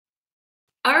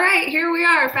right, here we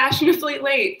are, fashionably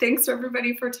late. Thanks for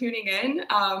everybody for tuning in.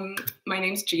 My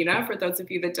name's Gina. For those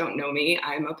of you that don't know me,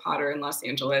 I'm a potter in Los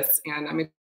Angeles, and I'm a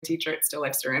teacher at Still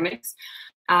Life Ceramics.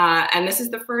 And this is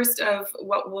the first of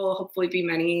what will hopefully be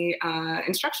many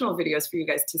instructional videos for you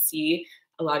guys to see.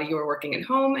 A lot of you are working at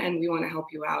home, and we want to help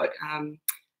you out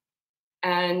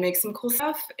and make some cool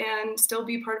stuff and still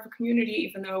be part of a community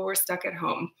even though we're stuck at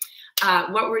home.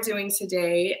 What we're doing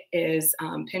today is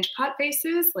pinch pot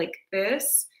vases like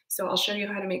this. So I'll show you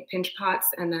how to make pinch pots,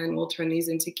 and then we'll turn these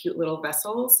into cute little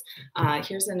vessels.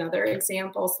 Here's another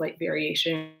example, slight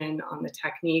variation on the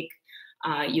technique.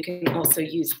 You can also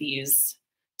use these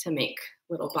to make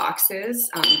little boxes.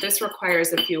 This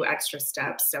requires a few extra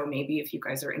steps, so maybe if you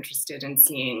guys are interested in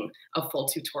seeing a full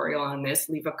tutorial on this,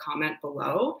 leave a comment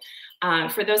below.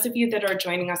 For those of you that are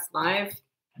joining us live,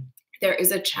 there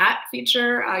is a chat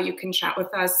feature. You can chat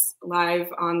with us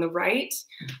live on the right.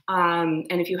 And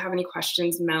if you have any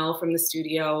questions, Mel from the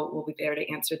studio will be there to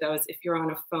answer those. If you're on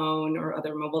a phone or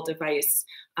other mobile device,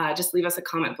 just leave us a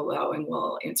comment below and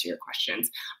we'll answer your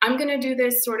questions. I'm gonna do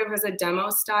this sort of as a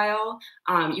demo style.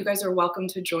 You guys are welcome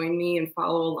to join me and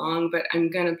follow along, but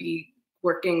I'm gonna be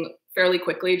working fairly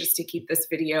quickly just to keep this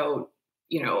video,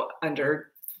 under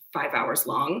 5 hours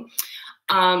long.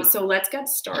 So let's get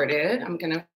started. I'm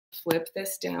gonna flip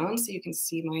this down so you can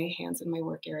see my hands in my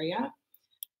work area.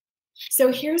 So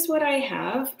here's what I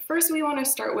have. First, we want to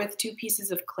start with 2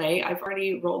 pieces of clay. I've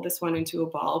already rolled this one into a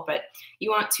ball, but you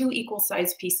want 2 equal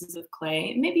sized pieces of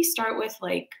clay. Maybe start with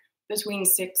like between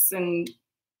 6 and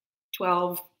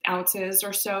 12 ounces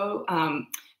or so.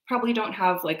 Probably don't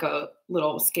have like a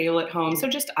little scale at home, so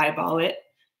just eyeball it.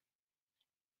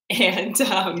 And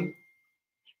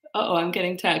uh-oh, I'm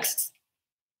getting texts.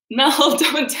 No,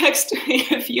 don't text me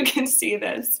if you can see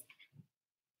this.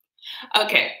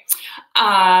 Okay,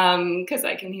 because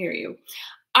I can hear you.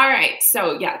 All right,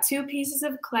 so yeah, 2 pieces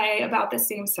of clay about the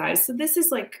same size. So this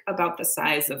is like about the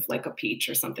size of like a peach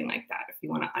or something like that, if you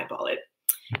want to eyeball it.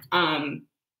 And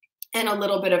a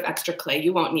little bit of extra clay.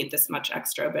 You won't need this much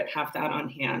extra, but have that on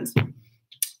hand.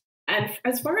 And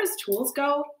as far as tools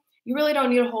go, you really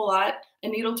don't need a whole lot. A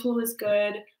needle tool is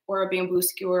good, or a bamboo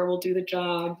skewer will do the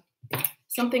job.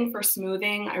 Something for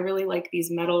smoothing. I really like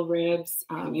these metal ribs.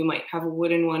 You might have a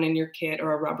wooden one in your kit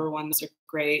or a rubber one. Those are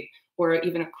great. Or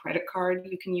even a credit card.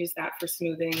 You can use that for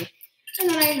smoothing. And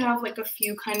then I have like a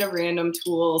few kind of random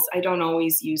tools. I don't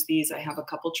always use these. I have a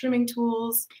couple trimming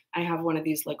tools. I have one of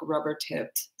these like rubber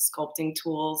tipped sculpting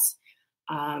tools.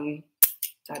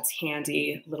 That's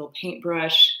handy. Little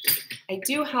paintbrush. I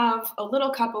do have a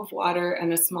little cup of water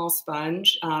and a small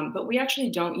sponge, but we actually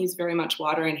don't use very much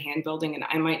water in hand building, and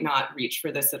I might not reach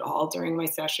for this at all during my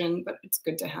session, but it's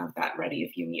good to have that ready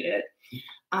if you need it.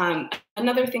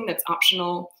 Another thing that's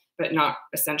optional but not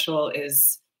essential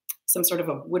is some sort of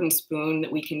a wooden spoon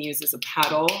that we can use as a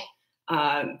paddle,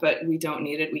 but we don't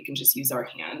need it. We can just use our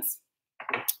hands.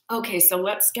 Okay, so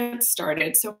let's get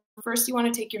started. So first you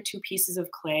want to take your 2 pieces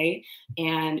of clay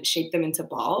and shape them into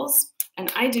balls. And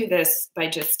I do this by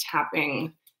just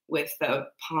tapping with the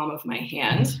palm of my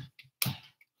hand.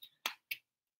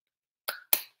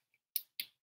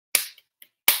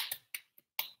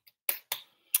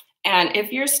 And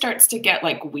if yours starts to get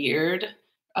like weird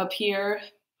up here,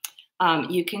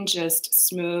 you can just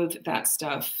smooth that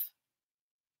stuff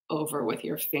over with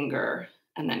your finger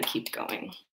and then keep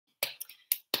going.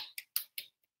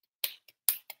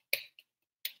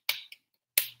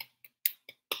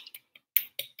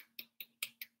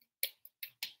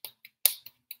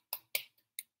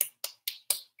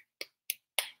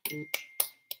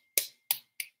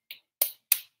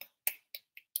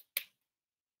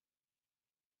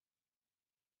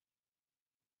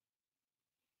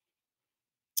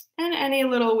 And any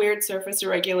little weird surface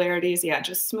irregularities, yeah,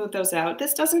 just smooth those out.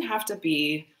 This doesn't have to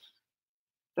be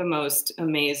the most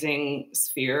amazing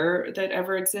sphere that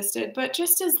ever existed, but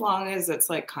just as long as it's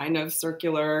like kind of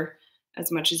circular as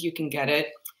much as you can get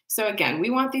it. So again, we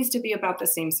want these to be about the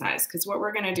same size because what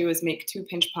we're going to do is make 2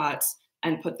 pinch pots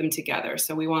and put them together.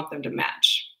 So we want them to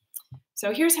match.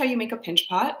 So here's how you make a pinch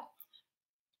pot.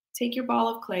 Take your ball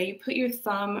of clay, you put your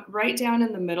thumb right down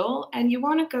in the middle, and you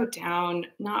want to go down,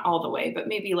 not all the way, but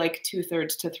maybe like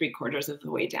 2/3 to 3/4 of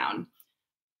the way down.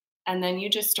 And then you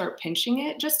just start pinching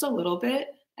it just a little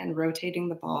bit and rotating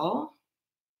the ball.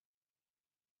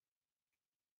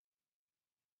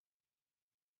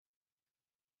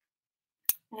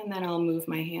 And then I'll move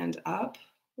my hand up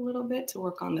a little bit to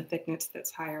work on the thickness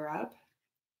that's higher up.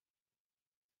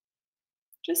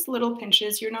 Just little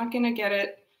pinches. You're not going to get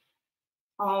it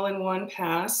all in one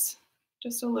pass,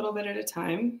 just a little bit at a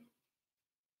time.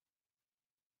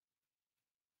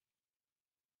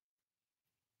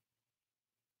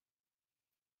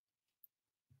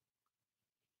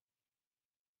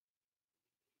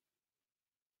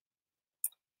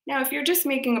 Now, if you're just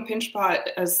making a pinch pot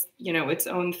as, its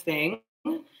own thing,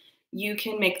 you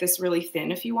can make this really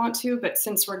thin if you want to, but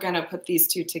since we're gonna put these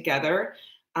two together,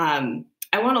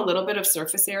 I want a little bit of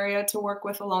surface area to work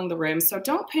with along the rim. So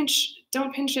don't pinch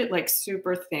it like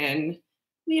super thin.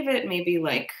 Leave it maybe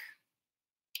like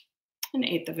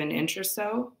 1/8 of an inch or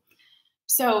so.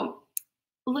 So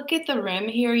look at the rim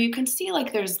here. You can see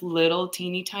like there's little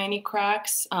teeny tiny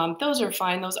cracks. Those are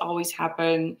fine. Those always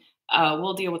happen.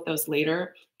 We'll deal with those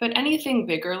later. But anything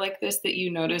bigger like this that you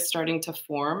notice starting to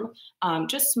form,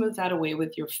 just smooth that away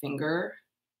with your finger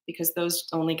because those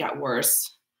only get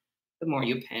worse the more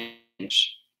you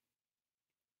pinch.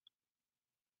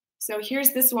 So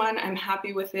here's this one. I'm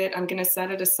happy with it. I'm going to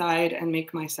set it aside and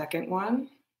make my second one.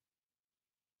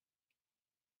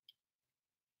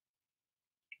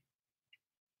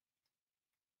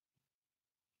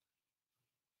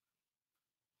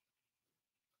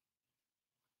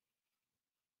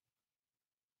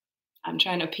 I'm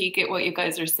trying to peek at what you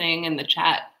guys are saying in the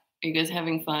chat. Are you guys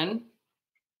having fun?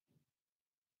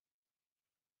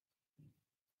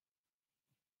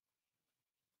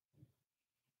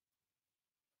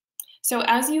 So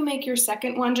as you make your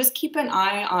second one, just keep an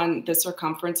eye on the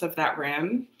circumference of that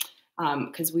rim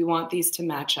because we want these to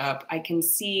match up. I can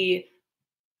see,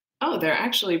 oh, they're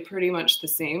actually pretty much the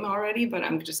same already, but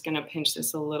I'm just gonna pinch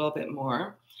this a little bit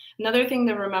more. Another thing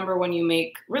to remember when you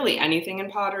make really anything in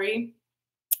pottery,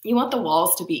 you want the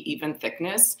walls to be even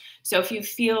thickness. So if you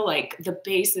feel like the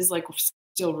base is like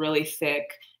still really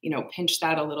thick, pinch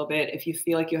that a little bit. If you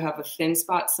feel like you have a thin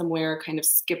spot somewhere, kind of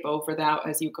skip over that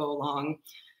as you go along.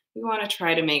 We want to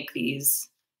try to make these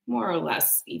more or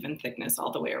less even thickness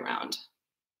all the way around.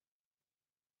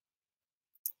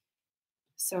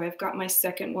 So I've got my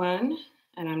second one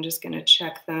and I'm just going to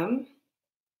check them.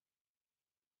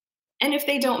 And if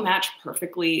they don't match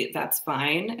perfectly, that's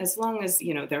fine, as long as,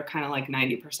 they're kind of like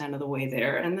 90% of the way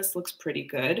there. And this looks pretty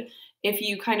good. If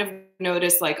you kind of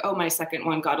notice like, oh, my second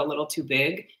one got a little too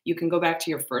big, you can go back to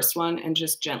your first one and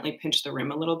just gently pinch the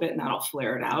rim a little bit and that'll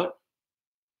flare it out.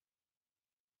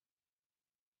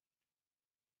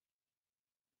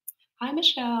 Hi,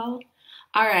 Michelle.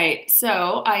 All right,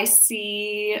 so I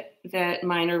see that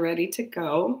mine are ready to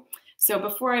go. So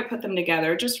before I put them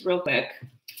together, just real quick,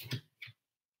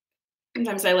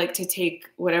 sometimes I like to take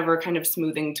whatever kind of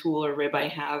smoothing tool or rib I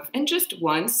have and just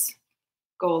once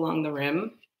go along the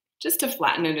rim just to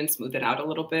flatten it and smooth it out a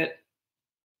little bit.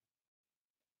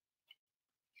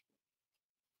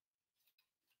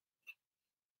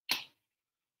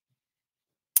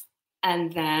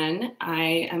 And then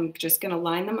I am just going to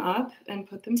line them up and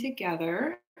put them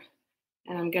together.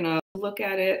 And I'm going to look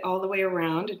at it all the way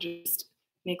around and just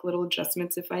make little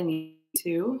adjustments if I need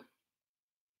to.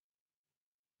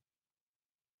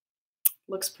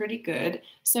 Looks pretty good.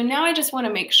 So now I just want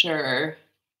to make sure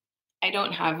I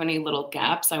don't have any little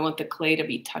gaps. I want the clay to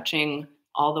be touching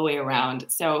all the way around.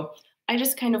 So I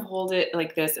just kind of hold it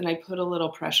like this and I put a little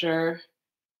pressure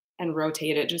and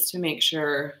rotate it just to make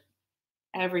sure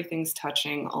everything's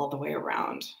touching all the way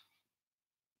around.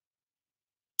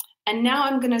 And now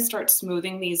I'm going to start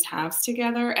smoothing these halves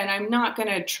together. And I'm not going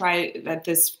to try at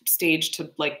this stage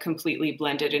to like completely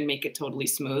blend it and make it totally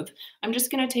smooth. I'm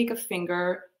just going to take a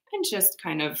finger and just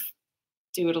kind of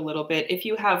do it a little bit. If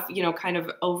you have, kind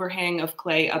of overhang of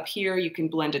clay up here, you can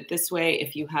blend it this way.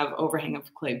 If you have overhang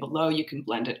of clay below, you can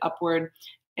blend it upward.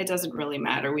 It doesn't really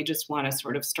matter. We just want to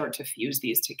sort of start to fuse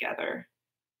these together.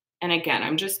 And again,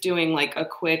 I'm just doing like a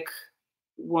quick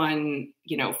one,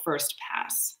 first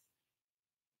pass.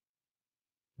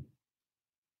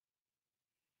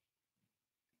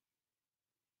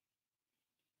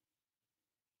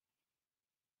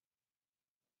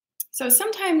 So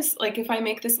sometimes, like if I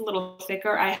make this a little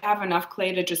thicker, I have enough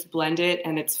clay to just blend it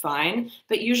and it's fine.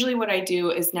 But usually what I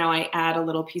do is now I add a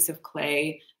little piece of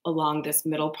clay along this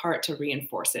middle part to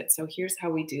reinforce it. So here's how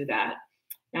we do that.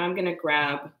 Now I'm gonna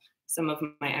grab some of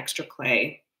my extra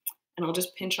clay and I'll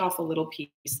just pinch off a little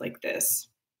piece like this.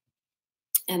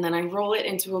 And then I roll it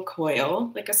into a coil,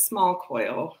 like a small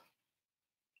coil.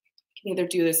 You can either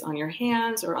do this on your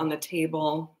hands or on the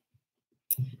table.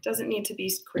 It doesn't need to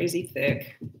be crazy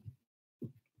thick.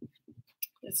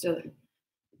 Just a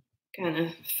kind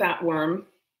of fat worm.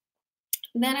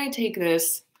 And then I take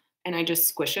this and I just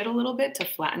squish it a little bit to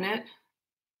flatten it.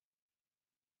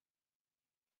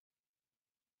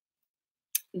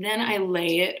 Then I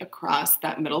lay it across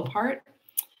that middle part.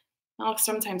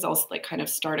 Sometimes I'll like kind of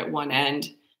start at one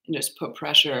end and just put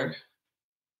pressure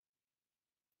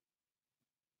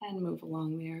and move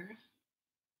along there.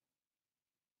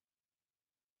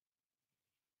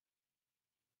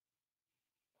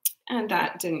 And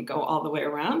that didn't go all the way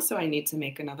around, so I need to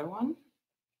make another one.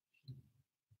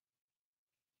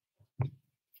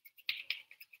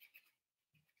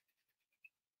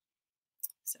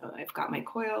 So I've got my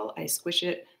coil, I squish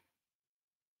it.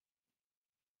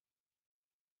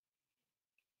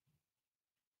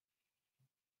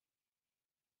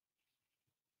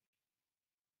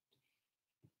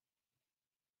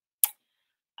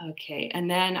 Okay,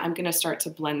 and then I'm gonna start to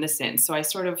blend this in. So I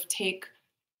sort of take,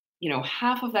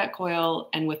 half of that coil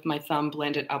and with my thumb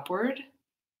blend it upward.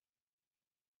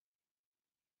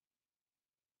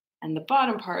 And the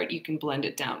bottom part, you can blend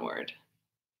it downward.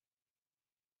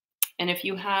 And if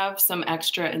you have some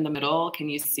extra in the middle, can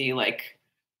you see like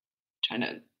trying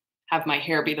to have my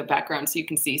hair be the background so you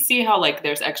can see how like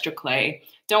there's extra clay.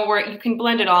 Don't worry, you can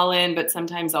blend it all in, but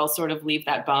sometimes I'll sort of leave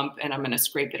that bump and I'm gonna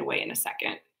scrape it away in a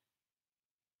second.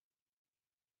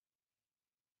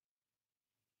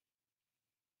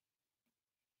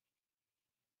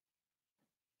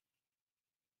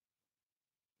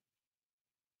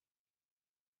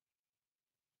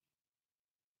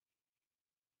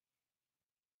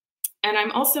 And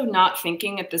I'm also not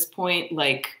thinking at this point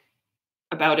like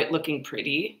about it looking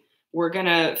pretty. We're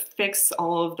gonna fix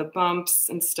all of the bumps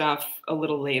and stuff a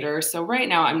little later. So right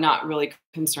now I'm not really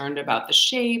concerned about the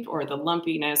shape or the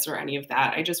lumpiness or any of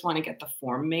that. I just wanna get the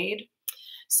form made.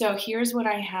 So here's what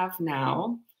I have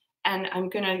now. And I'm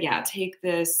gonna, yeah, take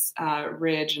this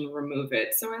ridge and remove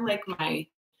it. So I like my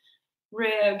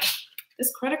rib.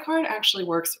 This credit card actually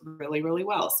works really, really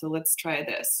well. So let's try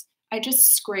this. I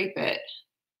just scrape it,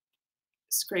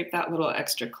 scrape that little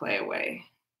extra clay away,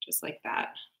 just like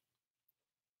that.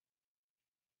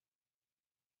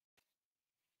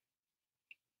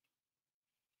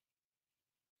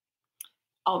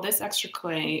 All this extra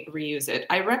clay, reuse it.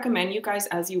 I recommend you guys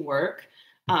as you work,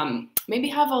 maybe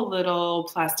have a little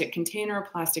plastic container,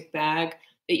 plastic bag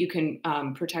that you can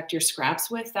protect your scraps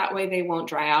with. That way they won't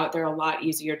dry out. They're a lot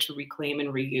easier to reclaim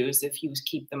and reuse if you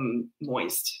keep them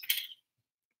moist.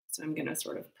 So I'm gonna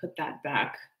sort of put that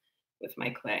back with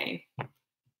my clay,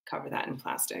 cover that in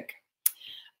plastic.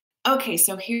 Okay,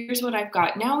 so here's what I've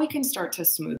got. Now we can start to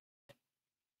smooth.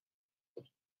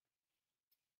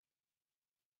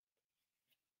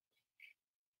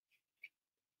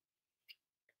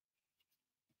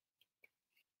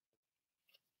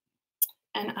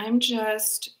 And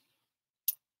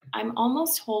I'm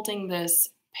almost holding this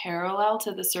parallel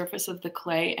to the surface of the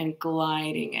clay and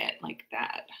gliding it like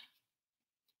that.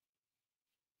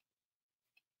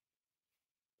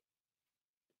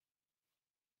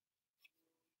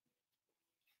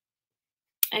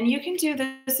 And you can do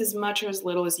this as much or as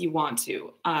little as you want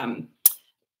to.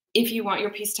 If you want your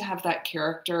piece to have that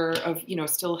character of,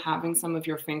 still having some of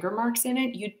your finger marks in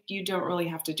it, you don't really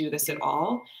have to do this at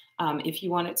all. If you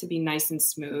want it to be nice and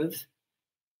smooth,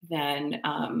 then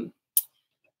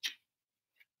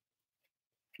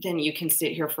then you can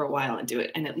sit here for a while and do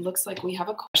it. And it looks like we have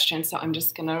a question, so I'm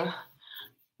just gonna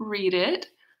read it.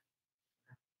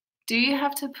 Do you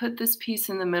have to put this piece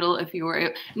in the middle if you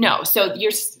were no? So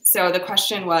the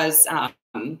question was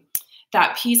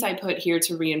that piece I put here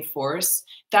to reinforce.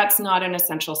 That's not an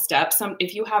essential step.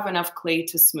 If you have enough clay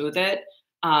to smooth it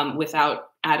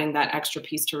without adding that extra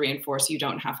piece to reinforce, you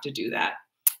don't have to do that.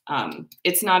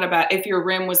 It's not about, if your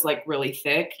rim was like really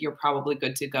thick, you're probably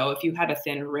good to go. If you had a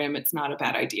thin rim, it's not a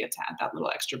bad idea to add that little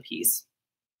extra piece.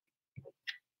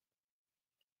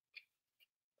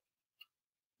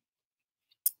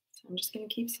 So I'm just going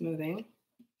to keep smoothing.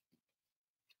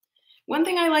 One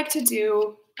thing I like to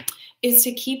do is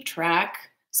to keep track.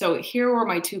 So here were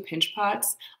my 2 pinch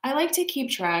pots. I like to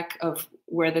keep track of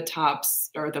where the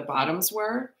tops or the bottoms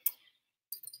were.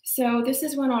 So this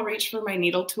is when I'll reach for my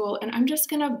needle tool and I'm just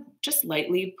gonna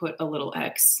lightly put a little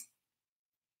X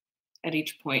at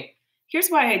each point. Here's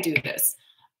why I do this.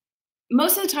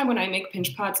 Most of the time when I make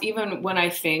pinch pots, even when I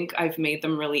think I've made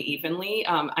them really evenly,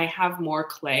 I have more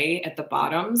clay at the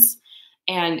bottoms.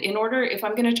 And if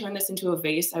I'm going to turn this into a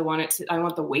vase, I want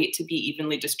the weight to be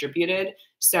evenly distributed.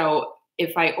 So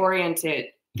if I orient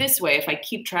it this way, if I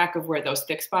keep track of where those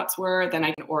thick spots were, then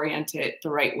I can orient it the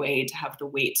right way to have the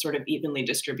weight sort of evenly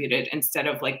distributed, instead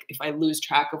of like, if I lose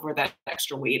track of where that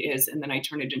extra weight is and then I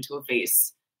turn it into a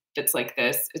vase that's like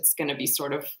this, it's going to be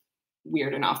sort of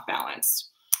weird and off balance.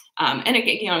 And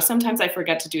again, sometimes I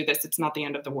forget to do this. It's not the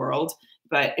end of the world,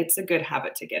 but it's a good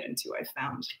habit to get into, I've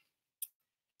found.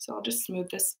 So I'll just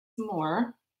smooth this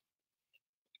more.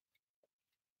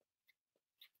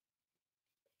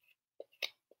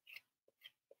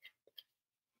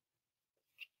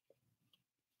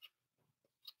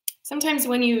 Sometimes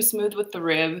when you smooth with the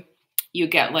rib, you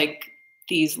get like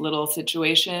these little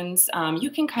situations. You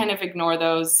can kind of ignore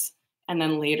those and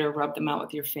then later rub them out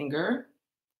with your finger.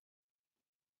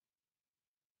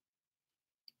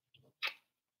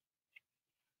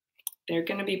 There are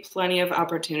going to be plenty of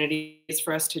opportunities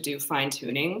for us to do fine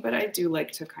tuning, but I do like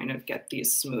to kind of get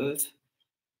these smooth-ish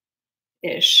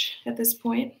at this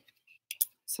point.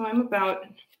 So I'm about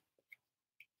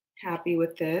happy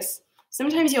with this.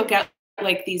 Sometimes you'll get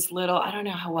like these little, I don't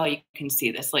know how well you can see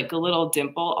this, like a little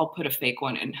dimple. I'll put a fake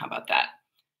one in. How about that?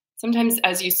 Sometimes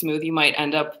as you smooth, you might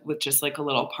end up with just like a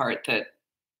little part that,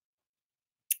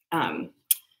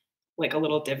 like a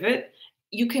little divot.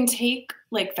 You can take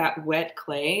like that wet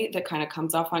clay that kind of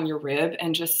comes off on your rib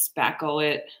and just spackle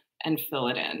it and fill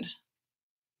it in.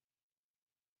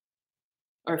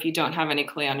 Or if you don't have any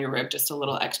clay on your rib, just a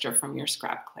little extra from your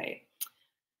scrap clay.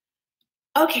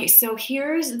 Okay, so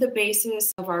here's the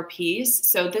basis of our piece.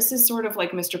 So this is sort of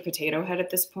like Mr. Potato Head at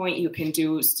this point. You can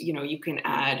do, you can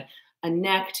add a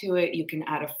neck to it. You can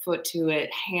add a foot to it,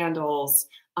 handles.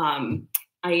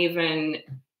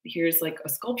 Here's like a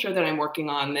sculpture that I'm working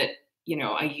on that,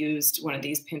 I used one of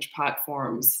these pinch pot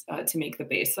forms to make the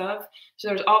base of. So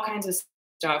there's all kinds of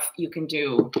stuff you can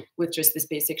do with just this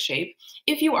basic shape.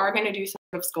 If you are going to do some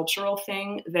sort of sculptural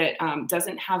thing that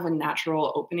doesn't have a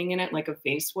natural opening in it, like a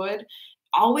vase would,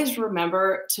 always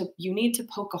remember you need to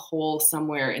poke a hole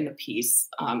somewhere in the piece.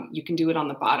 You can do it on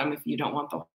the bottom if you don't want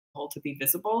the hole to be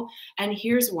visible. And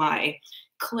here's why.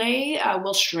 Clay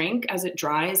will shrink as it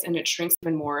dries, and it shrinks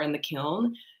even more in the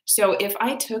kiln. So if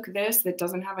I took this that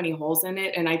doesn't have any holes in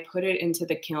it and I put it into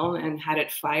the kiln and had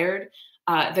it fired,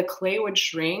 the clay would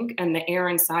shrink and the air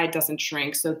inside doesn't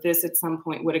shrink. So this at some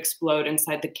point would explode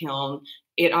inside the kiln.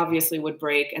 It obviously would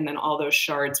break, and then all those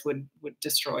shards would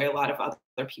destroy a lot of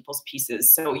other people's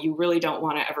pieces. So you really don't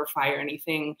want to ever fire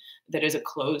anything that is a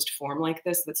closed form like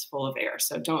this that's full of air.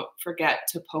 So don't forget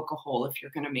to poke a hole if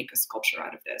you're going to make a sculpture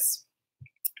out of this.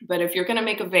 But if you're going to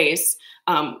make a vase,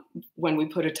 when we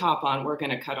put a top on, we're going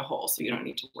to cut a hole. So you don't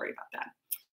need to worry about that.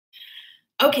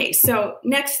 Okay, so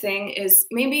next thing is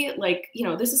maybe like,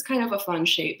 this is kind of a fun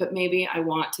shape, but maybe I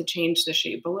want to change the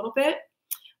shape a little bit.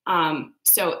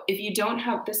 So if you don't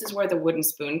have, this is where the wooden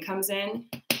spoon comes in.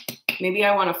 Maybe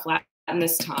I want to flatten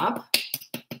this top.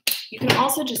 You can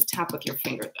also just tap with your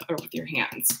finger or with your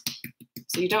hands.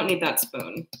 So you don't need that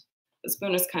spoon. The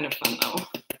spoon is kind of fun though.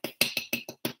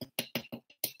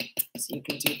 So you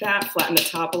can do that, flatten the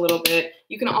top a little bit.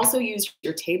 You can also use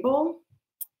your table.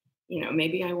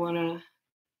 Maybe I want to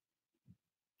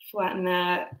flatten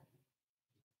that,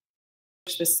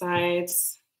 push the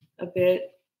sides a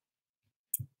bit.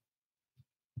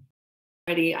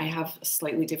 Already I have a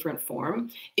slightly different form.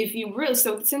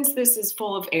 So since this is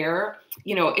full of air,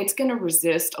 it's going to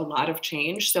resist a lot of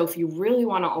change. So if you really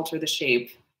want to alter the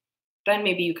shape, then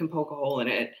maybe you can poke a hole in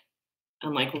it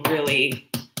and like really,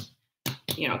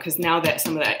 because now that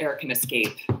some of that air can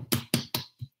escape.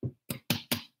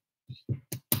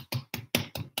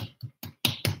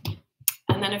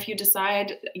 And then if you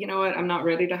decide, I'm not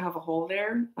ready to have a hole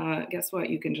there, guess what?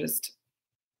 You can just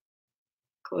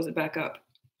close it back up.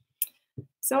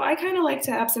 So I kind of like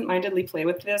to absentmindedly play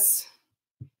with this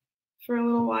for a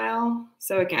little while.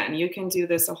 So again, you can do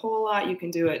this a whole lot. You can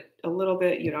do it a little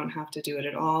bit. You don't have to do it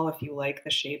at all if you like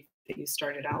the shape that you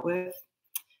started out with.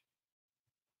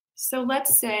 So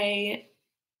let's say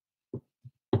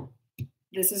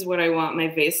this is what I want my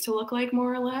vase to look like,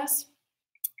 more or less.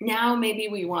 Now maybe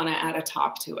we want to add a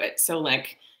top to it. So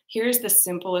like, here's the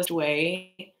simplest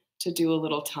way to do a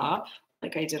little top,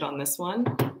 like I did on this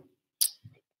one.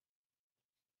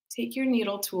 Take your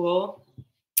needle tool,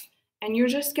 and you're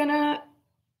just gonna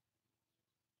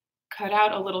cut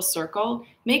out a little circle.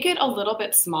 Make it a little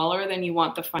bit smaller than you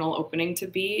want the final opening to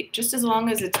be, just as long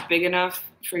as it's big enough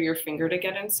for your finger to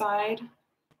get inside.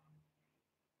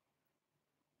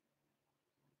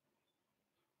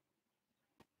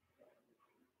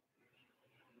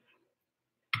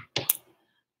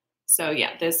 So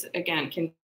yeah, this again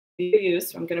can be used.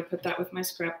 So I'm gonna put that with my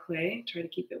scrap clay, try to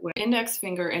keep it wet. Index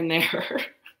finger in there.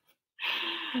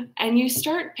 And you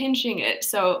start pinching it.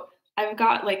 So I've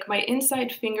got like my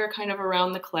inside finger kind of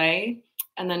around the clay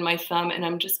and then my thumb, and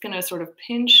I'm just going to sort of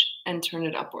pinch and turn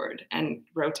it upward and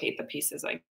rotate the piece as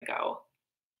I go.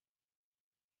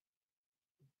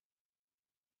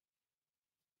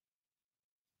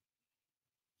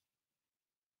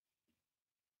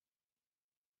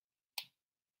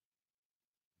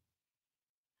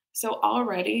 So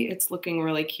already it's looking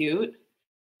really cute.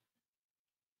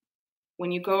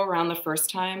 When you go around the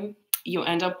first time, you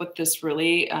end up with this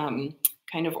really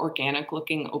kind of organic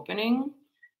looking opening,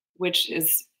 which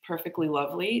is perfectly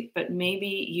lovely, but maybe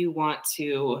you want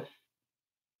to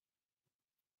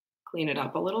clean it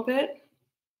up a little bit.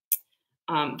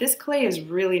 This clay is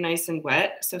really nice and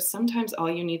wet, so sometimes all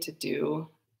you need to do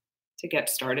to get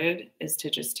started is to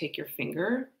just take your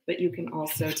finger, but you can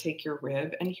also take your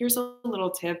rib. And here's a little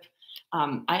tip.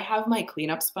 I have my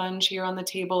cleanup sponge here on the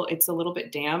table. It's a little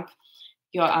bit damp.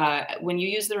 When you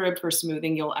use the rib for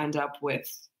smoothing, you'll end up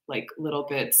with like little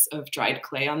bits of dried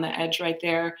clay on the edge right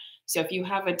there. So if you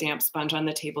have a damp sponge on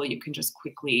the table, you can just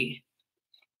quickly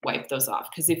wipe those off.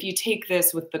 Because if you take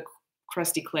this with the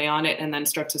crusty clay on it and then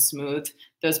start to smooth,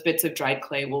 those bits of dried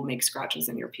clay will make scratches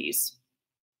in your piece.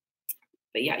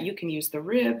 But yeah, you can use the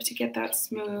rib to get that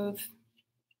smooth.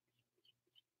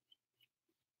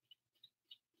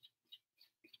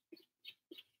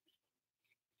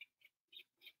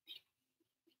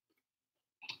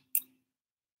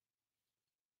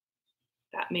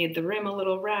 That made the rim a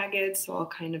little ragged, so I'll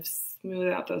kind of smooth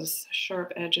out those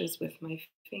sharp edges with my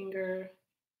finger.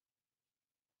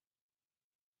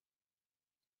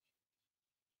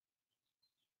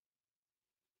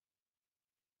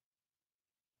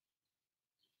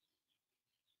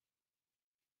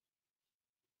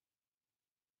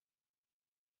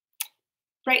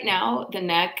 Right now, the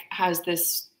neck has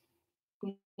this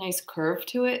nice curve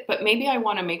to it, but maybe I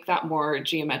want to make that more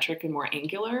geometric and more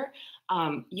angular.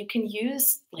 You can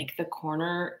use like the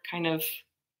corner kind of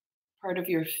part of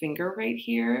your finger right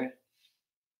here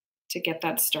to get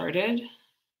that started.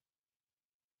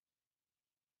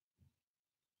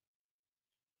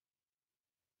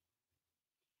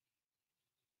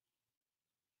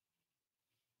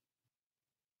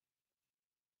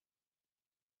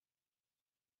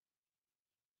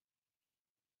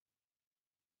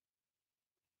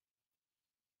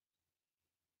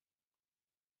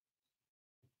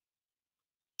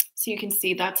 So you can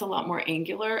see that's a lot more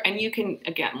angular. And you can,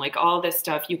 again, like all this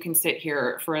stuff, you can sit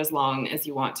here for as long as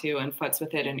you want to and futz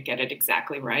with it and get it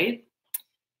exactly right.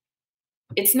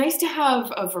 It's nice to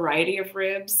have a variety of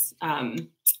ribs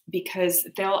because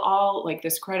they'll all, like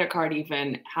this credit card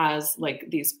even has like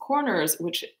these corners,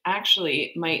 which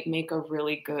actually might make a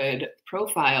really good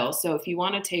profile. So if you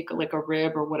want to take like a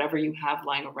rib or whatever you have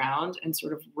lying around and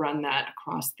sort of run that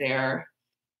across there,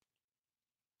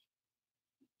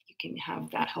 you can have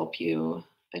that help you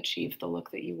achieve the look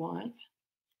that you want.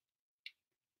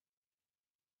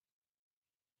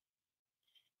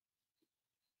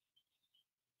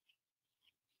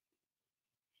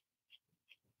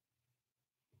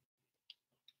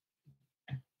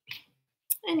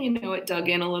 And you know, it dug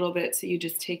in a little bit. So you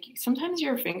just take, sometimes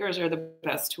your fingers are the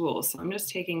best tools. So I'm just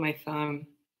taking my thumb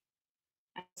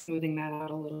and smoothing that out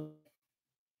a little.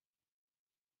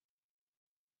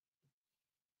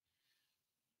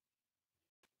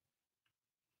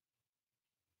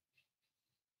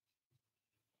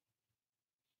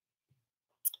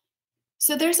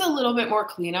 So there's a little bit more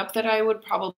cleanup that I would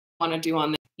probably want to do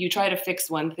on this. You try to fix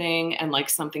one thing and like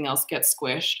something else gets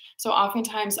squished. So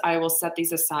oftentimes I will set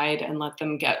these aside and let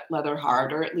them get leather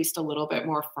hard or at least a little bit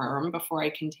more firm before I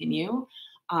continue.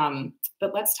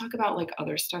 But let's talk about like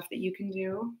other stuff that you can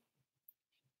do.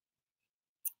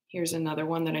 Here's another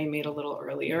one that I made a little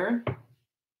earlier.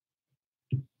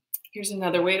 Here's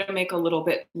another way to make a little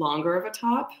bit longer of a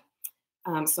top.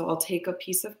 So I'll take a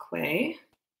piece of clay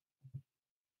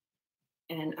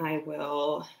and I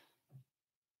will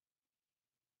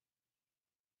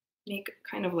make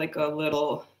kind of like a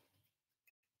little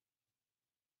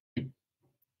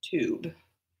tube.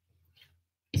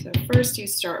 So first you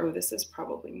start, oh, this is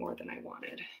probably more than I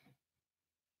wanted.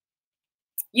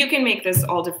 You can make this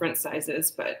all different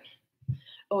sizes, but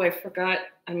oh, I forgot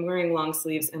I'm wearing long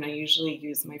sleeves and I usually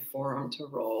use my forearm to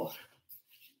roll.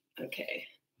 Okay.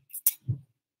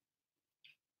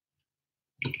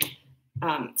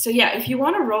 So yeah, if you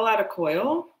want to roll out a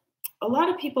coil, a lot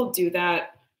of people do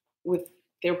that with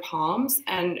their palms.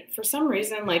 And for some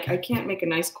reason, like I can't make a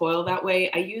nice coil that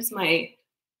way. I use my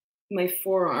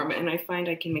forearm and I find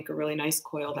I can make a really nice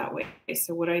coil that way.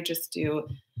 So what I just do,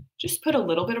 just put a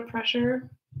little bit of pressure.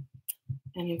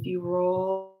 And if you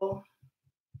roll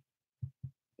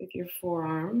with your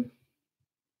forearm,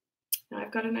 now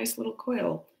I've got a nice little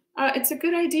coil. It's a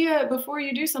good idea before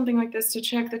you do something like this to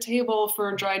check the table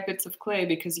for dried bits of clay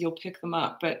because you'll pick them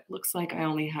up, but looks like I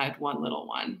only had one little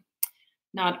one.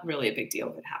 Not really a big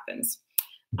deal if it happens.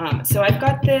 So I've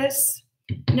got this.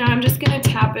 Now I'm just gonna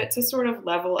tap it to sort of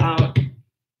level out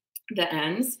the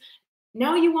ends.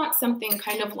 Now you want something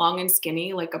kind of long and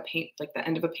skinny, like like the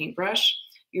end of a paintbrush.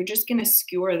 You're just gonna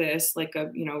skewer this like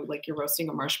like you're roasting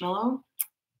a marshmallow,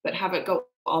 but have it go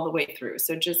all the way through.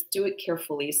 So just do it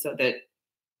carefully so that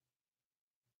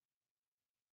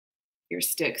your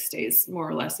stick stays more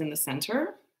or less in the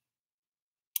center.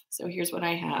 So here's what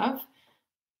I have.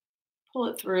 Pull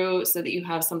it through so that you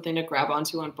have something to grab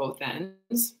onto on both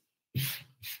ends.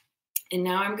 And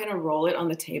now I'm gonna roll it on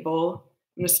the table.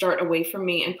 I'm gonna start away from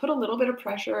me and put a little bit of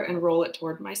pressure and roll it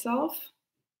toward myself.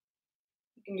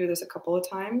 You can do this a couple of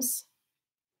times.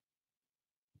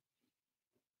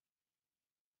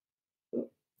 I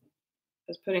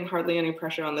was putting hardly any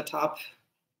pressure on the top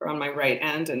or on my right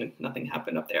end, and nothing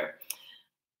happened up there.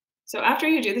 So after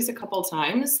you do this a couple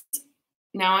times,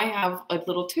 now I have a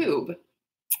little tube.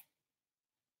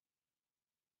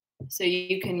 So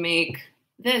you can make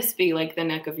this be like the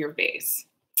neck of your vase,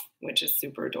 which is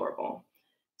super adorable.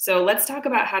 So let's talk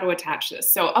about how to attach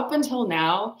this. So up until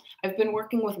now, I've been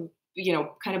working with,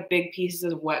 kind of big pieces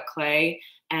of wet clay,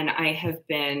 and I have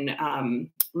been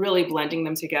really blending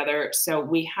them together. So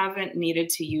we haven't needed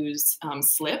to use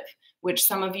slip, which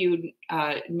some of you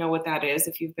know what that is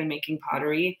if you've been making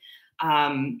pottery.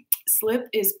 Slip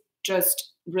is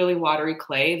just really watery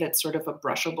clay that's sort of a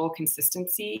brushable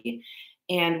consistency.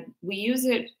 And we use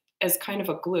it as kind of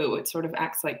a glue. It sort of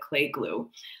acts like clay glue.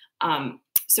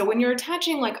 So when you're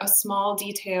attaching like a small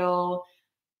detail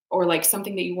or like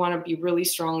something that you want to be really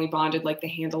strongly bonded, like the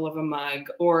handle of a mug,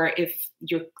 or if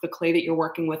the clay that you're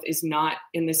working with is not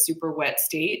in this super wet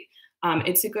state,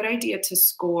 it's a good idea to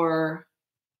score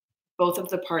both of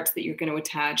the parts that you're going to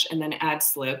attach and then add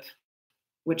slip,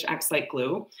 which acts like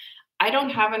glue. I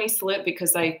don't have any slip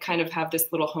because I kind of have this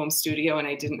little home studio and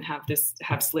I didn't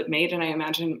have slip made. And I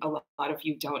imagine a lot of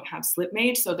you don't have slip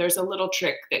made. So there's a little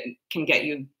trick that can get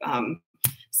you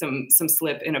some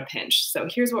slip in a pinch. So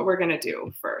here's what we're going to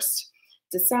do first.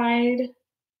 Decide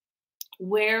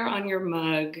where on your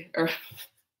mug, or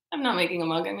I'm not making a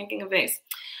mug, I'm making a vase.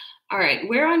 All right,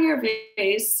 where on your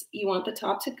vase you want the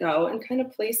top to go, and kind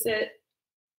of place it,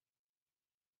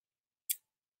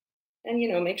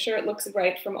 and make sure it looks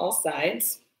right from all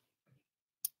sides.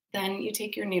 Then you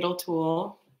take your needle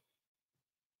tool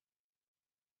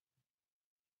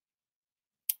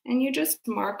and you just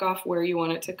mark off where you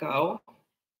want it to go.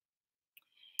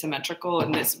 Symmetrical,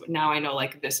 and this, now I know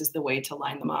like this is the way to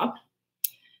line them up.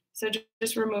 So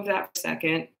just remove that for a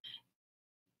second.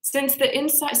 Since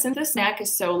this neck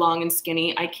is so long and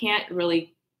skinny, I can't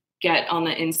really get on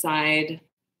the inside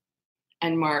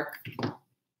and mark,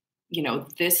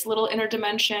 this little inner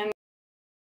dimension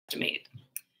made.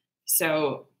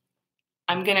 So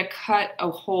I'm gonna cut a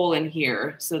hole in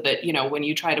here so that, when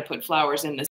you try to put flowers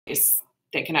in this space,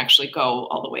 they can actually go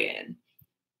all the way in.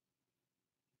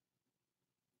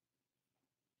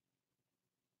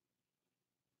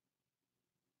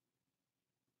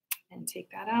 And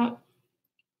take that out.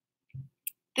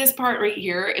 This part right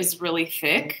here is really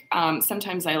thick.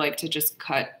 Sometimes I like to just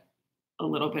cut a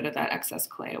little bit of that excess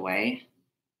clay away.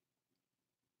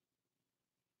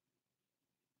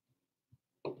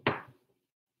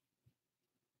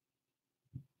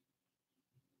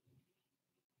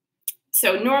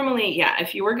 So normally, yeah,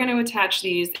 if you were going to attach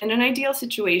these in an ideal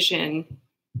situation,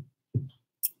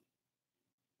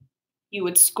 you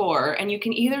would score, and you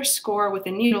can either score with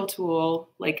a needle tool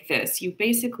like this. You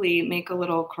basically make a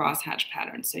little crosshatch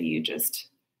pattern. So you just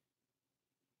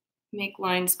make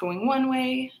lines going one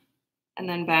way and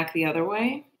then back the other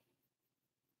way.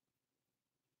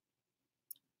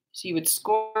 So you would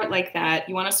score it like that.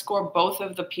 You want to score both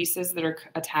of the pieces that are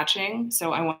attaching.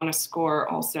 So I want to score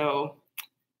also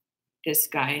this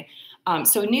guy.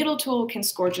 So a needle tool can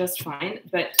score just fine,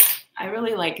 but I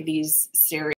really like these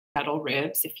serrated metal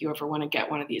ribs. If you ever want to get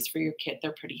one of these for your kit,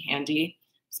 they're pretty handy.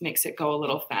 This makes it go a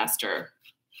little faster.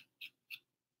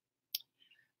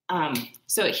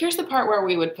 So here's the part where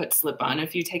we would put slip on.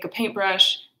 If you take a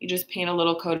paintbrush, you just paint a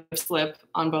little coat of slip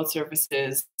on both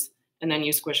surfaces, and then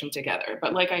you squish them together.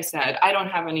 But like I said, I don't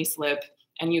have any slip,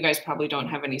 and you guys probably don't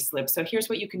have any slip. So here's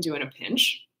what you can do in a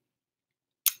pinch.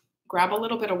 Grab a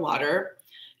little bit of water.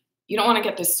 You don't want to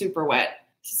get this super wet.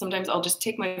 So sometimes I'll just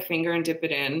take my finger and dip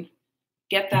it in,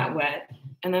 get that wet,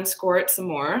 and then score it some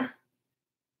more.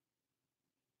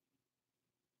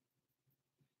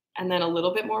 And then a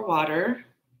little bit more water,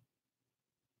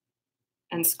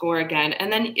 and score again. And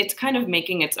then it's kind of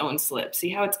making its own slip.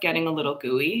 See how it's getting a little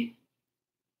gooey?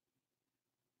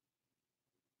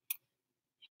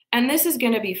 And this is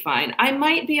going to be fine. I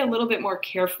might be a little bit more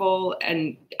careful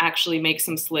and actually make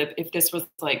some slip if this was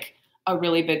like a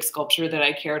really big sculpture that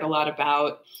I cared a lot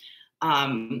about,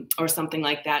 or something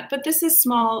like that. But this is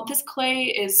small. This clay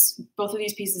is, both of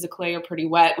these pieces of clay are pretty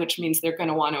wet, which means they're going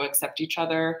to want to accept each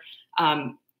other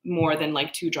more than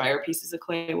like two drier pieces of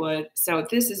clay would. So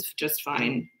this is just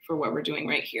fine for what we're doing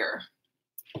right here.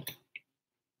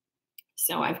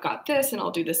 So I've got this, and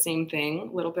I'll do the same thing,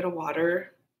 a little bit of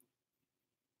water.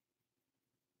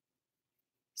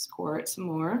 Score it some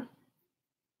more.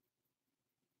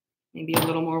 Maybe a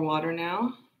little more water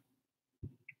now.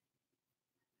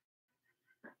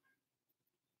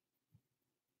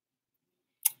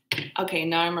 Okay,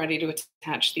 now I'm ready to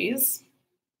attach these.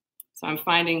 So I'm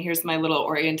finding, here's my little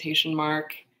orientation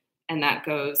mark, and that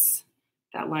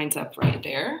lines up right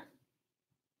there.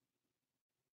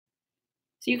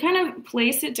 So you kind of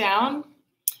place it down,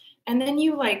 and then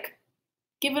you like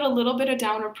give it a little bit of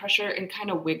downward pressure and kind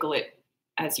of wiggle it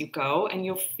as you go, and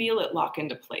you'll feel it lock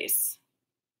into place.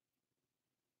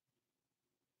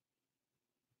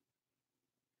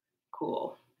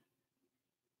 Cool.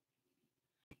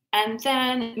 And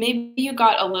then maybe you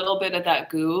got a little bit of that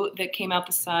goo that came out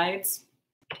the sides.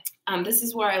 This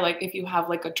is where I like, if you have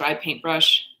like a dry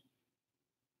paintbrush,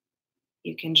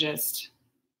 you can just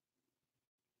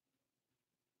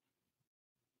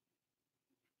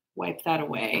wipe that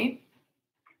away.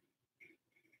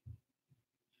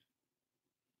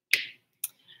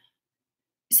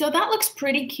 So that looks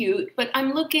pretty cute, but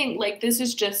I'm looking like this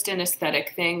is just an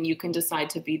aesthetic thing. You can decide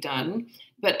to be done,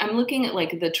 but I'm looking at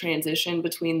like the transition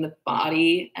between the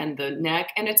body and the neck,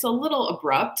 and it's a little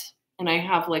abrupt. And I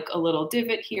have like a little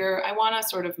divot here. I want to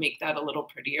sort of make that a little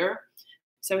prettier.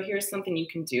 So here's something you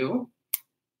can do.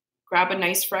 Grab a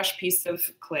nice fresh piece of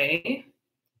clay,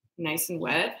 nice and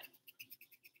wet.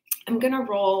 I'm going to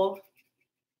roll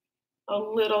a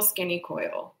little skinny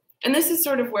coil. And this is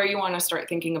sort of where you want to start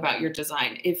thinking about your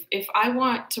design. If I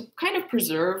want to kind of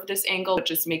preserve this angle, but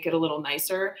just make it a little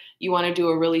nicer, you want to do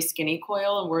a really skinny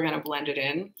coil, and we're going to blend it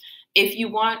in. If you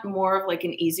want more of like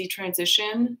an easy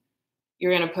transition,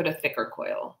 you're going to put a thicker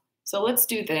coil. So let's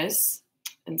do this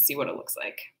and see what it looks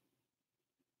like.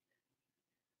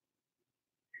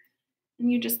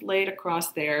 And you just lay it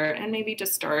across there, and maybe to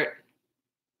start,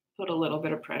 put a little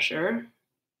bit of pressure.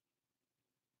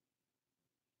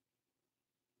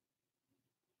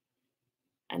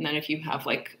 And then if you have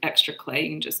like extra clay,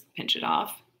 you can just pinch it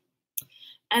off.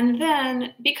 And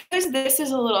then because this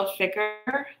is a little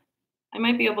thicker, I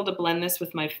might be able to blend this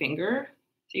with my finger.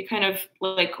 So you kind of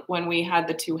like when we had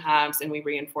the two halves and we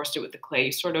reinforced it with the clay,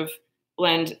 you sort of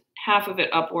blend half of it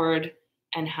upward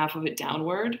and half of it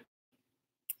downward.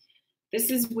 This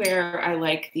is where I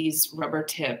like these rubber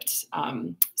tipped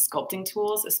sculpting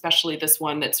tools, especially this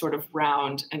one that's sort of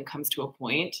round and comes to a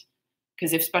point.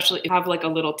 Because especially if you have like a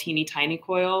little teeny tiny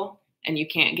coil and you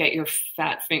can't get your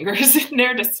fat fingers in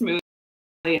there to smooth,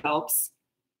 it really helps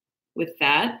with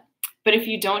that. But if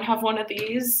you don't have one of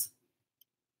these,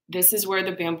 this is where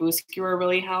the bamboo skewer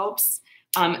really helps.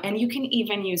 And you can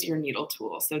even use your needle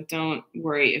tool. So don't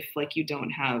worry if like you don't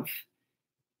have,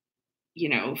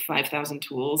 5,000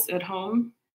 tools at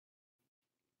home.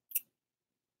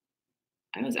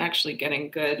 I was actually getting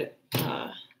good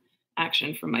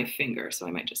action from my finger, so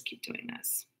I might just keep doing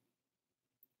this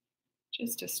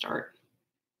just to start.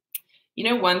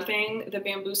 One thing the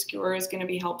bamboo skewer is going to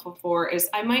be helpful for is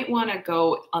I might want to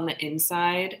go on the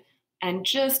inside and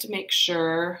just make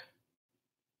sure,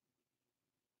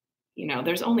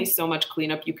 there's only so much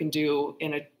cleanup you can do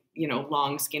in a,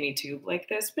 long skinny tube like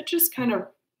this, but just kind of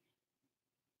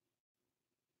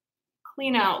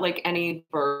clean out like any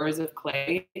burrs of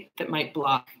clay that might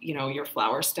block, your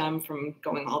flower stem from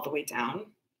going all the way down.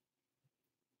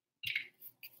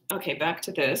 Okay, back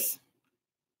to this.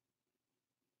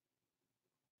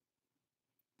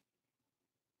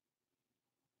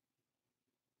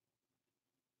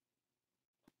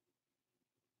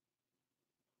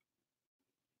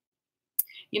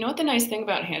 You know what the nice thing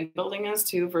about hand building is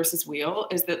too versus wheel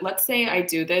is that let's say I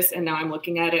do this and now I'm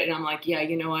looking at it and I'm like, yeah,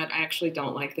 you know what? I actually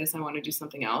don't like this. I want to do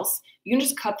something else. You can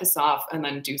just cut this off and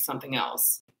then do something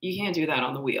else. You can't do that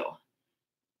on the wheel.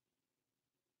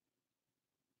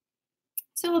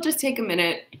 So we'll just take a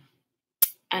minute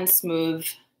and smooth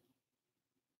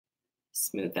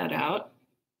that out.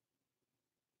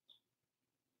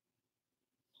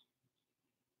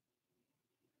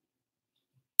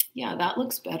 Yeah, that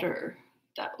looks better.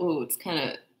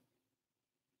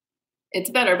 It's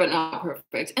better, but not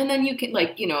perfect. And then you can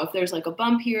if there's like a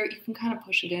bump here, you can kind of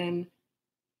push it in.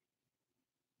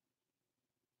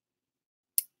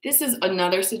 This is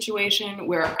another situation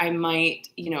where I might,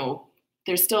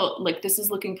 there's still this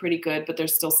is looking pretty good, but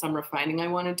there's still some refining I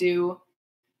want to do.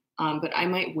 But I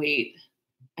might wait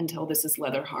until this is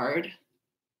leather hard.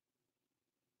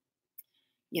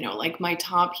 Like my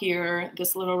top here,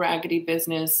 this little raggedy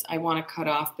business, I want to cut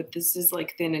off, but this is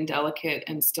like thin and delicate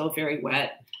and still very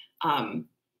wet.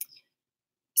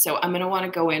 So I'm going to want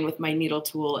to go in with my needle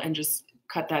tool and just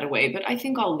cut that away. But I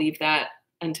think I'll leave that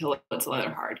until it's leather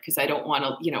hard because I don't want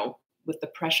to, with the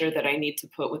pressure that I need to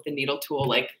put with the needle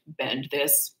tool, bend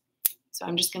this. So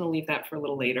I'm just going to leave that for a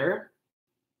little later.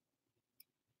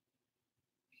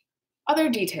 Other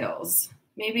details.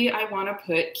 Maybe I want to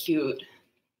put cute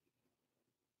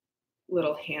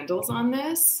little handles on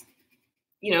this.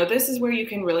 you know, this is where you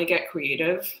can really get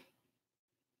creative.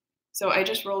 So I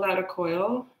just rolled out a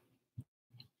coil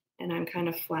and I'm kind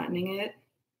of flattening it.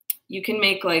 You can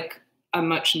make like a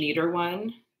much neater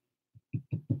one.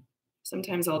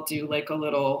 Sometimes I'll do like a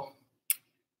little,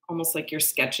 almost like you're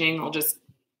sketching. I'll just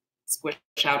squish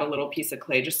out a little piece of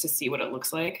clay just to see what it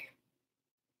looks like.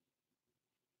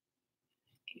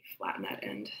 Flatten that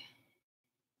end.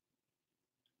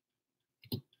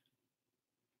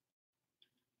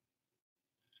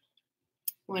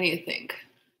 What do you think?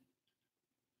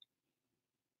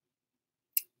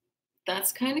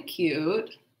 That's kind of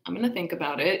cute. I'm gonna think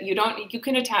about it. You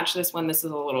can attach this when this is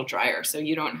a little drier, so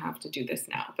you don't have to do this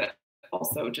now, but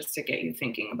also just to get you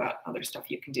thinking about other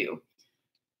stuff you can do.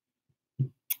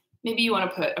 Maybe you want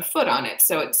to put a foot on it,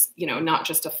 so it's, you know, not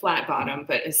just a flat bottom,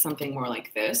 but is something more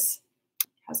like this.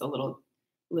 Has a little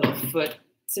foot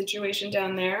situation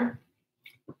down there.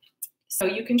 So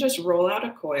you can just roll out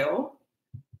a coil.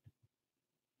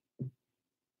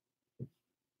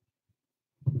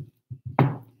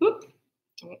 Whoop.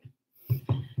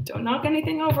 Don't knock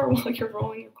anything over while you're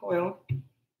rolling your coil.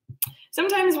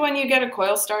 Sometimes when you get a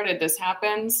coil started, this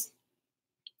happens.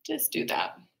 Just do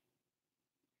that.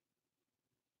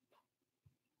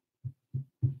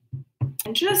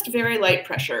 And just very light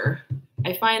pressure.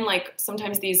 I find like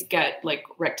sometimes these get like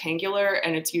rectangular,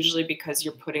 and it's usually because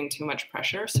you're putting too much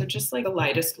pressure. So just like the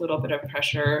lightest little bit of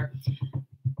pressure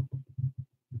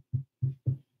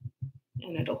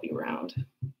and it'll be round.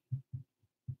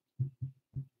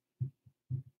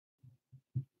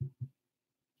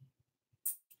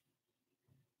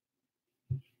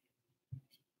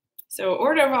 So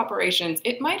order of operations,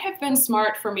 it might have been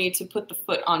smart for me to put the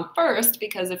foot on first,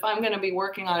 because if I'm going to be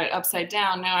working on it upside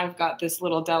down, now I've got this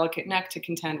little delicate neck to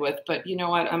contend with. But you know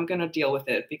what? I'm going to deal with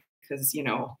it because, you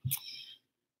know,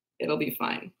 it'll be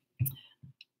fine.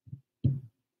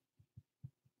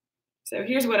 So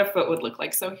here's what a foot would look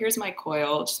like. So here's my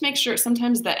coil. Just make sure,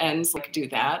 sometimes the ends like do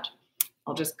that.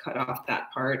 I'll just cut off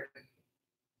that part.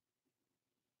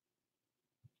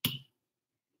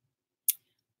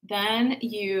 Then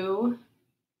you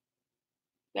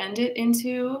bend it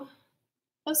into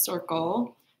a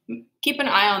circle. Keep an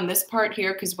eye on this part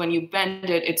here, because when you bend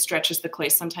it, it stretches the clay.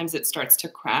 Sometimes it starts to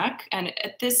crack. And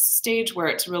at this stage where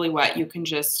it's really wet, you can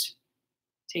just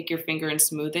take your finger and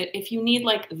smooth it. If you need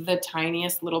like the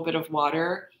tiniest little bit of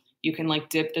water, you can like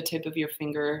dip the tip of your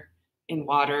finger in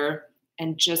water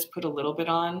and just put a little bit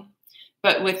on.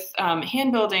 But with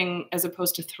hand building, as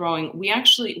opposed to throwing,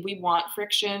 we want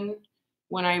friction.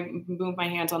 When I move my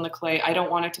hands on the clay, I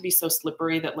don't want it to be so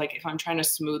slippery that like if I'm trying to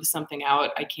smooth something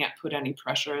out, I can't put any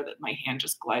pressure, that my hand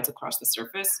just glides across the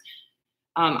surface.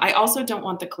 I also don't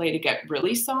want the clay to get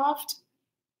really soft.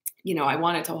 You know, I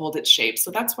want it to hold its shape.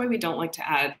 So that's why we don't like to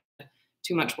add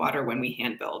too much water when we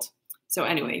hand build. So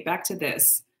anyway, back to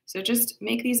this. So just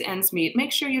make these ends meet.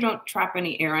 Make sure you don't trap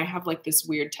any air. I have like this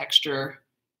weird texture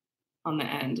on the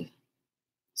end.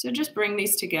 So just bring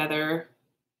these together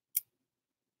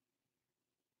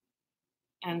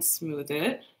and smooth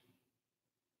it.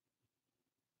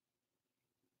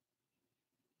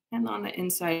 And on the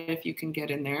inside, if you can get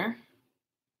in there.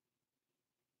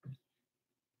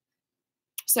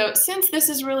 So since this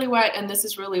is really wet and this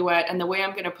is really wet, and the way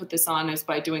I'm going to put this on is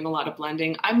by doing a lot of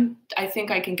blending, I think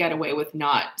I can get away with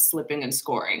not slipping and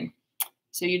scoring.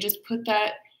 So you just put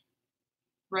that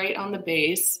right on the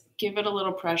base, give it a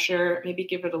little pressure, maybe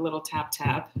give it a little tap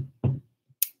tap.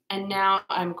 And now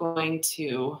I'm going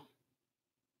to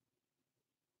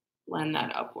blend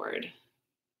that upward.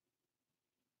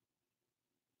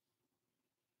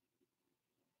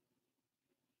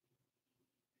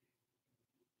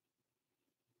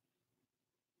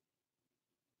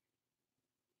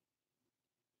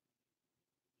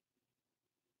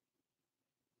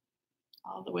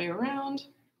 All the way around.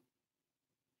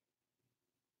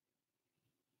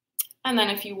 And then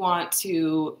if you want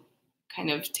to kind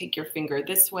of take your finger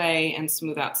this way and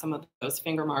smooth out some of those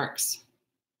finger marks,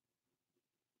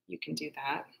 you can do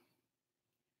that.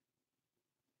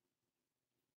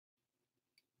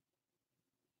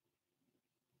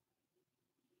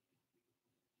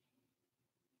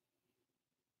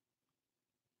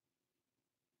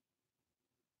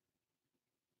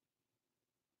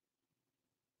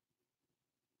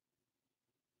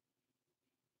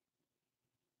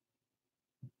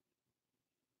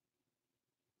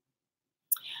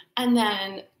 And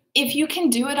then if you can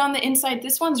do it on the inside,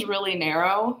 this one's really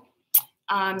narrow.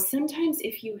 Sometimes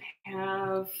if you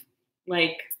have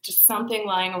like just something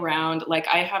lying around, like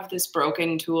I have this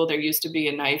broken tool, there used to be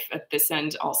a knife at this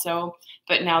end also,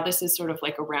 but now this is sort of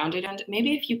like a rounded end.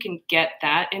 Maybe if you can get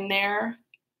that in there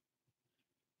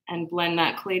and blend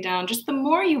that clay down. Just the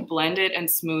more you blend it and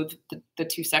smooth the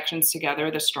two sections together,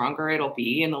 the stronger it'll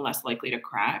be and the less likely to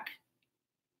crack.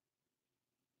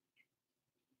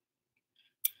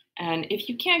 And if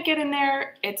you can't get in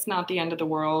there, it's not the end of the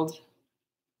world.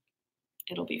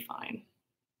 It'll be fine.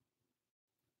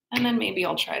 And then maybe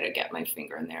I'll try to get my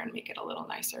finger in there and make it a little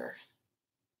nicer.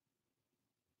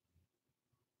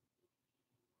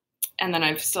 And then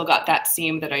I've still got that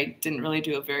seam that I didn't really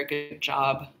do a very good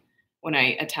job when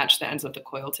I attached the ends of the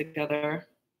coil together.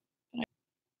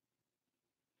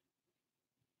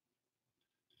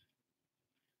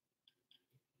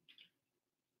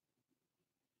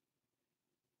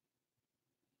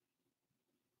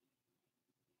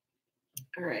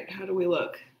 All right, how do we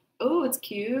look? Oh, it's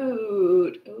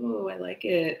cute. Oh, I like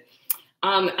it.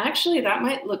 Actually, that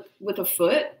might look with a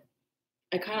foot.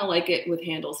 I kind of like it with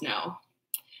handles now.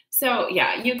 So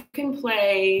yeah, you can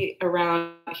play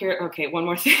around here. Okay, one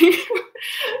more thing.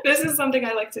 This is something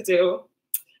I like to do.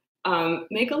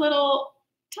 Make a little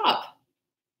top.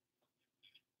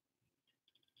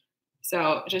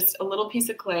 So just a little piece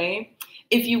of clay.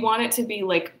 If you want it to be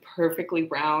like perfectly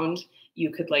round,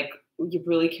 you could you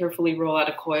really carefully roll out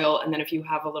a coil. And then if you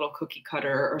have a little cookie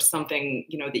cutter or something,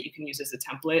 that you can use as a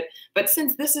template. But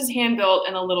since this is hand built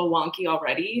and a little wonky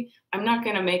already, I'm not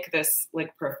going to make this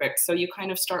like perfect. So you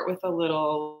kind of start with a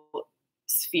little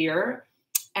sphere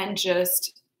and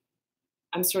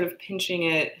I'm sort of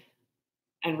pinching it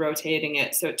and rotating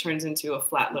it so it turns into a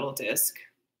flat little disc.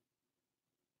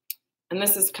 And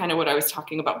this is kind of what I was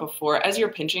talking about before. As you're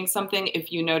pinching something,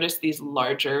 if you notice these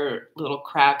larger little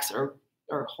cracks or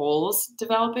holes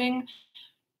developing,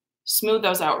 smooth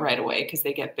those out right away because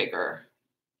they get bigger.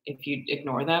 If you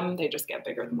ignore them, they just get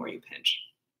bigger the more you pinch.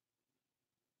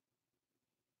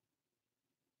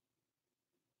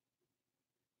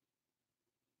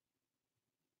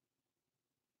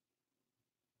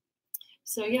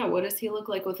 So yeah, what does he look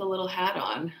like with a little hat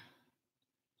on?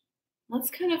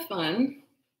 That's kind of fun,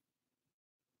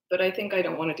 but I think I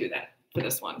don't want to do that for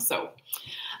this one. So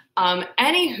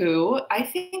anywho, I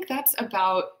think that's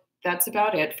about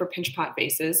it for pinch pot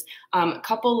vases. A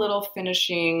couple little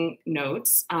finishing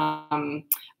notes. Here's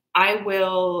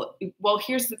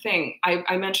the thing.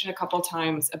 I mentioned a couple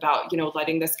times about,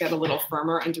 letting this get a little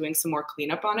firmer and doing some more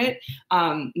cleanup on it.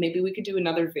 Maybe we could do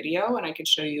another video and I could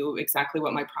show you exactly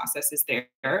what my process is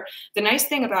there. The nice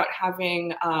thing about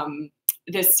having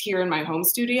this here in my home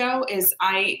studio is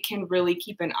I can really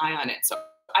keep an eye on it. So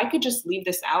I could just leave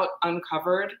this out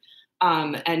uncovered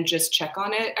and just check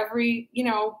on it every,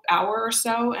 hour or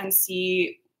so and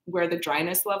see where the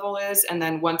dryness level is. And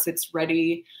then once it's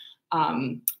ready,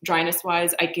 dryness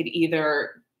wise, I could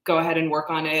either go ahead and work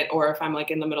on it, or if I'm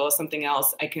like in the middle of something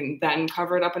else, I can then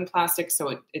cover it up in plastic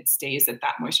so it stays at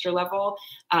that moisture level.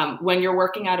 When you're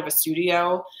working out of a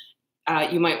studio,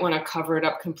 you might want to cover it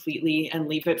up completely and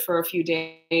leave it for a few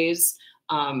days,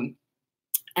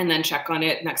 and then check on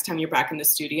it next time you're back in the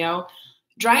studio.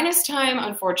 Dryness time,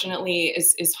 unfortunately,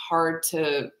 is hard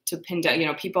to pin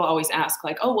down. People always ask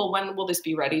like, oh, well, when will this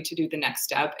be ready to do the next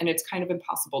step? And it's kind of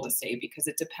impossible to say because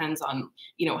it depends on,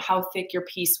 how thick your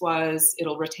piece was.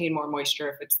 It'll retain more moisture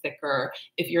if it's thicker.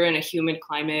 If you're in a humid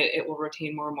climate, it will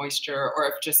retain more moisture. Or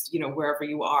if just, wherever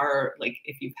you are, like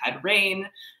if you've had rain,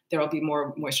 there will be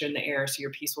more moisture in the air, so your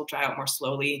piece will dry out more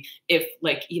slowly. If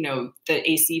the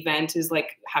AC vent is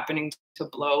like happening to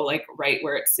blow like right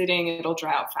where it's sitting, it'll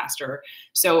dry out faster.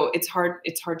 So it's hard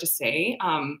to say.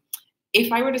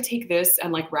 If I were to take this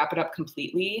and like wrap it up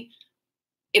completely,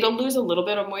 it'll lose a little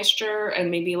bit of moisture,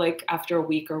 and maybe like after a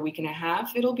week or week and a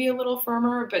half, it'll be a little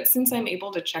firmer. But since I'm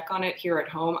able to check on it here at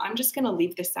home, I'm just going to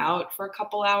leave this out for a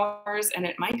couple hours and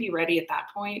it might be ready at that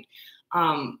point.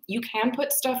 You can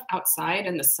put stuff outside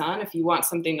in the sun if you want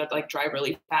something to like dry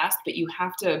really fast, but you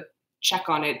have to check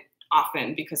on it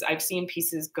often because I've seen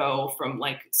pieces go from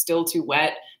like still too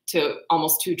wet to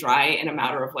almost too dry in a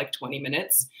matter of like 20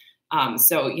 minutes.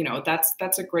 So,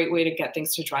 that's a great way to get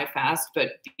things to dry fast, but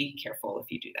be careful if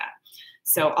you do that.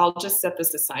 So I'll just set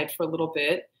this aside for a little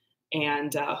bit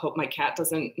and hope my cat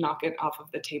doesn't knock it off of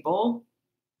the table.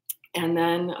 And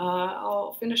then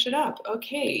I'll finish it up.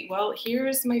 Okay, well,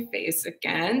 here's my face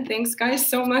again. Thanks, guys,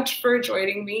 so much for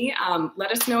joining me.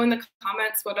 Let us know in the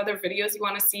comments what other videos you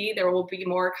want to see. There will be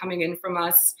more coming in from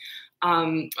us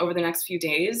over the next few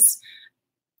days.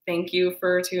 Thank you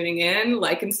for tuning in.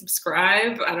 Like and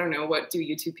subscribe. I don't know, what do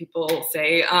YouTube people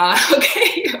say?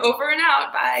 Okay, over and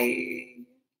out. Bye.